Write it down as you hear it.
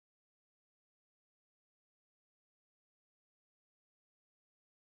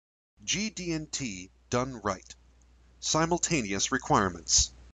GD&T done right. Simultaneous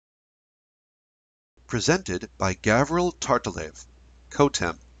Requirements. Presented by Gavril Tartalev,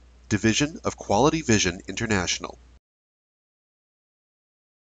 COTEM, Division of Quality Vision International.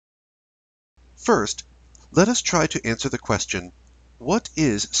 First, let us try to answer the question, what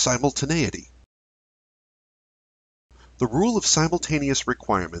is simultaneity? The rule of simultaneous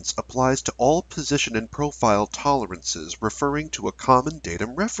requirements applies to all position and profile tolerances referring to a common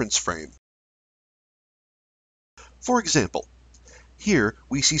datum reference frame. For example, here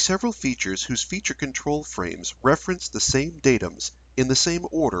we see several features whose feature control frames reference the same datums in the same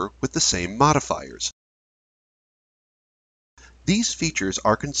order with the same modifiers. These features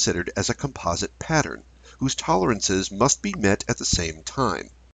are considered as a composite pattern, whose tolerances must be met at the same time.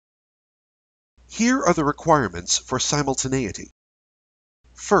 Here are the requirements for simultaneity.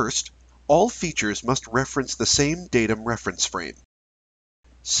 First, all features must reference the same datum reference frame.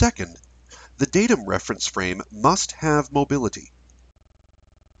 Second, the datum reference frame must have mobility.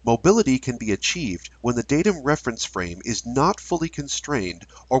 Mobility can be achieved when the datum reference frame is not fully constrained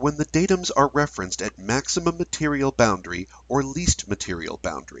or when the datums are referenced at maximum material boundary or least material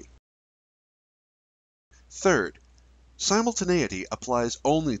boundary. Third, simultaneity applies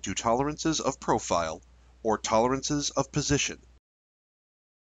only to tolerances of profile or tolerances of position.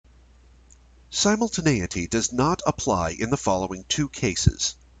 Simultaneity does not apply in the following two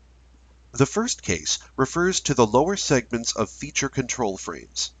cases. The first case refers to the lower segments of feature control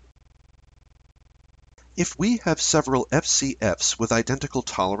frames. If we have several FCFs with identical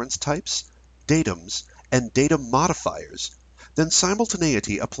tolerance types, datums, and datum modifiers, then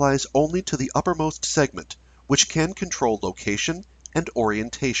simultaneity applies only to the uppermost segment, which can control location and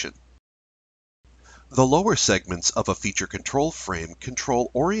orientation. The lower segments of a feature control frame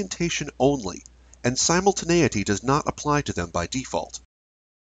control orientation only, and simultaneity does not apply to them by default.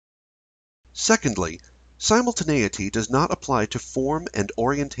 Secondly, simultaneity does not apply to form and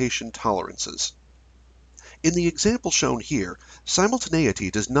orientation tolerances. In the example shown here,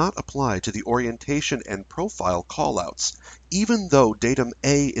 simultaneity does not apply to the orientation and profile callouts, even though datum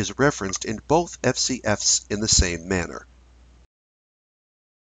A is referenced in both FCFs in the same manner.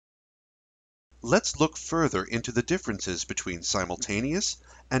 Let's look further into the differences between simultaneous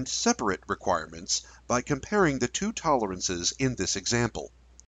and separate requirements by comparing the two tolerances in this example.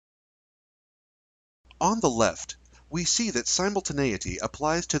 On the left, we see that simultaneity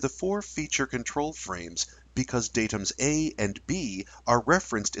applies to the four feature control frames because datums A and B are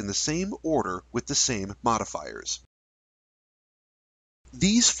referenced in the same order with the same modifiers.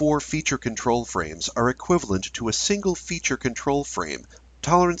 These four feature control frames are equivalent to a single feature control frame,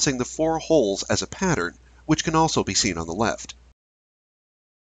 tolerancing the four holes as a pattern, which can also be seen on the left.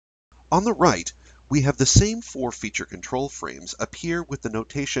 On the right, we have the same four feature control frames appear with the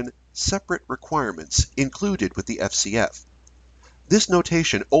notation separate requirements included with the FCF. This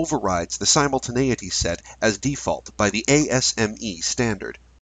notation overrides the simultaneity set as default by the ASME standard.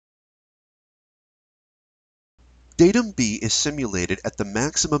 Datum B is simulated at the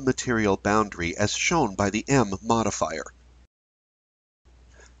maximum material boundary as shown by the M modifier.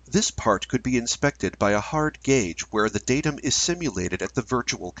 This part could be inspected by a hard gauge where the datum is simulated at the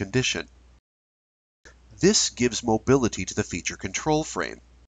virtual condition. This gives mobility to the feature control frame.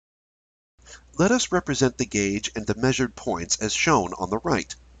 Let us represent the gauge and the measured points as shown on the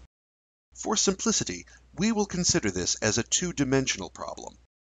right. For simplicity, we will consider this as a two-dimensional problem.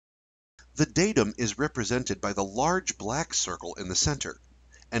 The datum is represented by the large black circle in the center,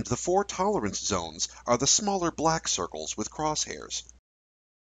 and the four tolerance zones are the smaller black circles with crosshairs.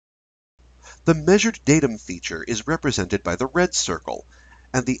 The measured datum feature is represented by the red circle,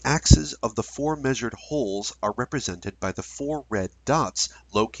 and the axes of the four measured holes are represented by the four red dots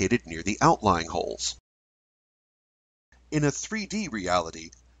located near the outlying holes. In a 3D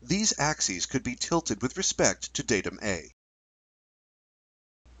reality, these axes could be tilted with respect to datum A.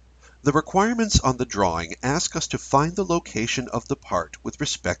 The requirements on the drawing ask us to find the location of the part with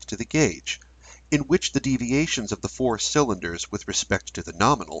respect to the gauge, in which the deviations of the four cylinders with respect to the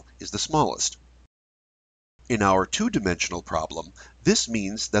nominal is the smallest. In our two-dimensional problem, this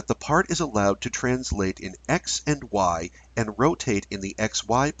means that the part is allowed to translate in X and Y and rotate in the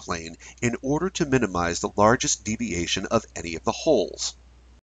XY plane in order to minimize the largest deviation of any of the holes.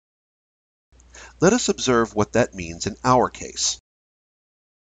 Let us observe what that means in our case.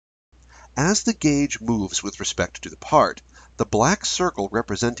 As the gauge moves with respect to the part, the black circle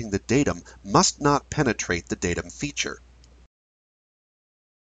representing the datum must not penetrate the datum feature.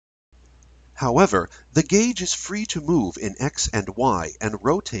 However, the gauge is free to move in X and Y and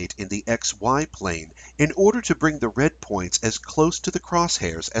rotate in the XY plane in order to bring the red points as close to the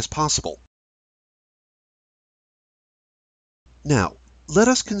crosshairs as possible. Now, let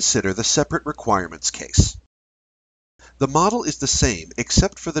us consider the separate requirements case. The model is the same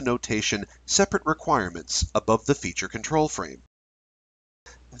except for the notation separate requirements above the feature control frame.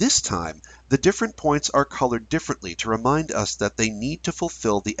 This time, the different points are colored differently to remind us that they need to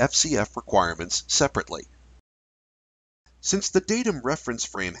fulfill the FCF requirements separately. Since the datum reference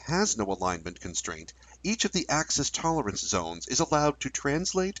frame has no alignment constraint, each of the axis tolerance zones is allowed to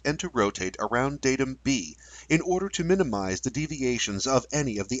translate and to rotate around datum B in order to minimize the deviations of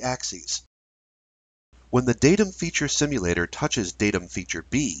any of the axes. When the datum feature simulator touches datum feature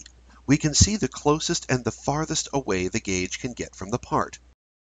B, we can see the closest and the farthest away the gauge can get from the part.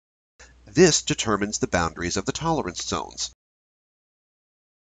 This determines the boundaries of the tolerance zones.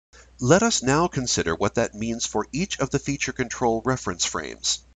 Let us now consider what that means for each of the feature control reference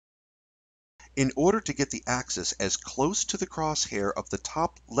frames. In order to get the axis as close to the crosshair of the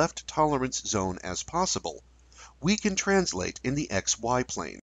top left tolerance zone as possible, we can translate in the XY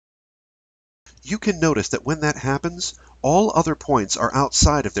plane. You can notice that when that happens, all other points are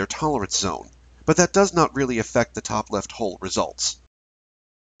outside of their tolerance zone, but that does not really affect the top left hole results.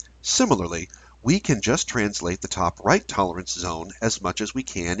 Similarly, we can just translate the top right tolerance zone as much as we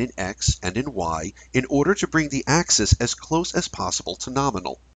can in X and in Y in order to bring the axis as close as possible to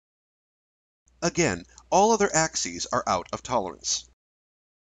nominal. Again, all other axes are out of tolerance.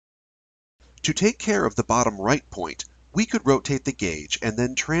 To take care of the bottom right point, we could rotate the gauge and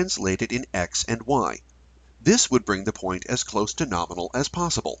then translate it in X and Y. This would bring the point as close to nominal as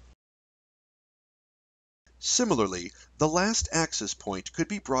possible. Similarly, the last axis point could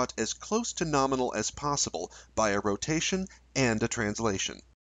be brought as close to nominal as possible by a rotation and a translation.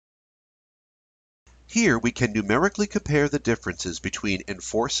 Here we can numerically compare the differences between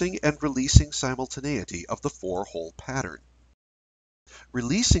enforcing and releasing simultaneity of the four-hole pattern.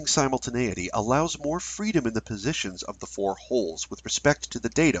 Releasing simultaneity allows more freedom in the positions of the four holes with respect to the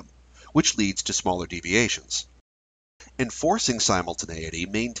datum, which leads to smaller deviations. Enforcing simultaneity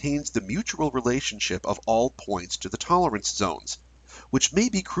maintains the mutual relationship of all points to the tolerance zones, which may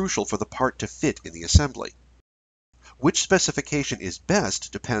be crucial for the part to fit in the assembly. Which specification is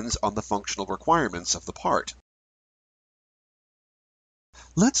best depends on the functional requirements of the part.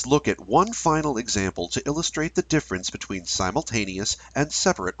 Let's look at one final example to illustrate the difference between simultaneous and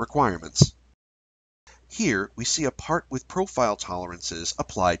separate requirements. Here we see a part with profile tolerances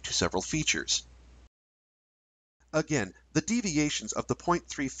applied to several features. Again, the deviations of the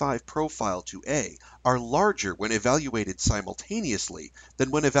 0.35 profile to A are larger when evaluated simultaneously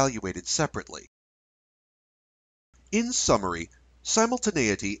than when evaluated separately. In summary,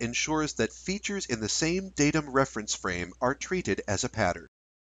 simultaneity ensures that features in the same datum reference frame are treated as a pattern.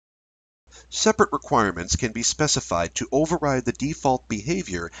 Separate requirements can be specified to override the default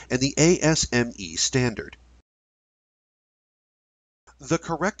behavior in the ASME standard. The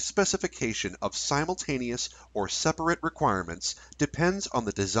correct specification of simultaneous or separate requirements depends on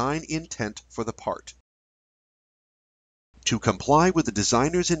the design intent for the part. To comply with the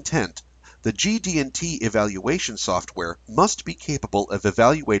designer's intent, the GD&T evaluation software must be capable of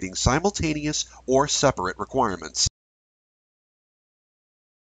evaluating simultaneous or separate requirements.